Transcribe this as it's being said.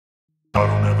I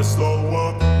don't ever slow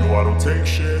up, no I don't take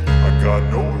shit. I got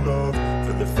no love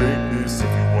for the fakeness.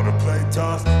 If you wanna play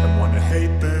tough and wanna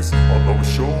hate this, I'll always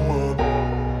show up.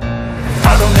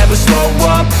 I don't ever slow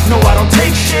up, no I don't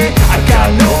take shit. I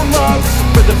got no love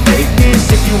for the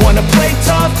fakeness. If you wanna play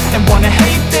tough and wanna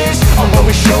hate this, I'll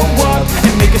always show up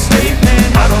and make a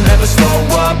statement. I don't ever slow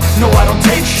up, no I don't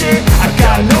take shit. I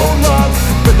got no love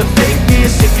for the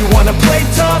fakeness. If you wanna play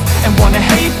tough and wanna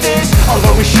hate this, I'll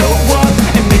always show up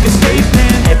and make a statement.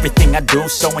 Everything I do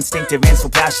so instinctive and so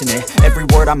passionate. Every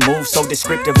word I move so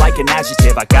descriptive like an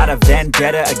adjective. I got a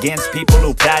vendetta against people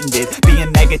who patented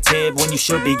being negative when you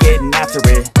should be getting after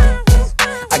it.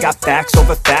 I got facts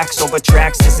over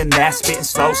tracks, this and that. Spitting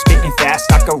slow, spitting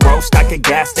fast. I could roast, I could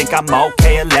gas. Think I'm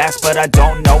okay at last, but I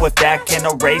don't know if that can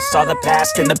erase all the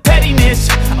past. And the pettiness,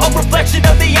 a reflection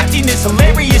of the emptiness.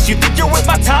 Hilarious, you think you're worth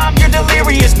my time, you're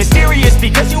delirious. Mysterious,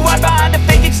 because you hide behind a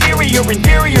fake exterior.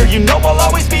 Inferior, you know I'll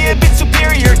always be a bit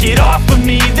superior. Get off of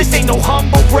me, this ain't no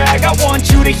humble brag. I want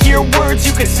you to hear words,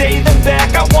 you can say them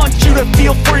back. I want you to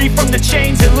feel free from the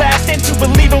chains at last, and to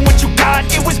believe in what you got,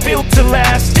 it was built to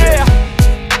last, yeah.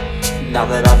 Now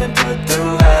that I've been put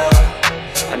through hell,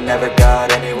 I never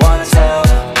got anyone's help.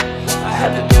 I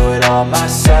had to do it all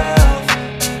myself.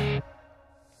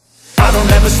 I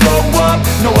don't ever slow up,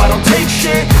 no I don't take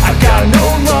shit. I got no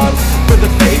love for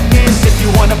the fakeness. If you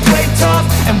wanna play tough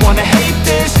and wanna hate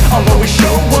this, I'll always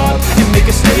show up and make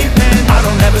a statement. I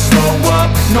don't ever slow up,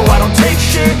 no I don't take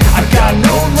shit. I got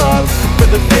no love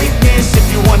for the fakeness. If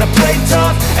you wanna play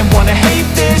tough and wanna hate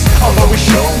this, I'll always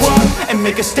show up and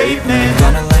make a statement.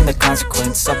 Gonna learn the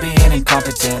consequence of being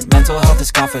incompetent. Mental health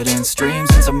is confidence, dreams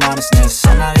and some honestness.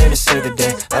 I'm not here to save the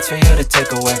day, that's for you to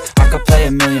take away. I could play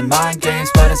a million mind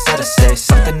games, but instead I say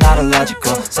something not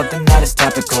illogical, something that is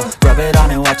topical. Rub it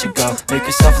on and watch it go, make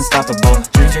yourself unstoppable.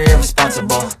 Dreams are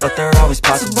irresponsible, but they're always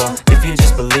possible. If you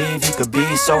just believe, you could be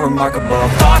so remarkable.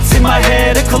 Thoughts in my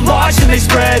head, a collage and they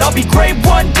spread. I'll be great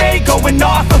one day, going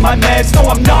off of my meds. No,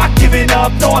 I'm not giving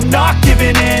up, no, I'm not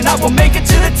giving in. I will make it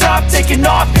to the top, taking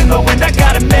off in the wind. I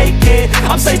gotta make it,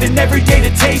 I'm saving every day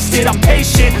to taste it. I'm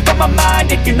patient, but my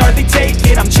mind, it can hardly take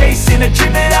it. I'm chasing a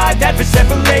dream that I've had for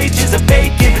several ages. A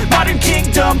vacant, modern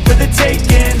kingdom for the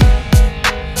taking.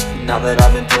 Now that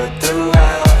I've been put through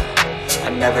hell, I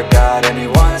never got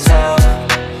anyone's help.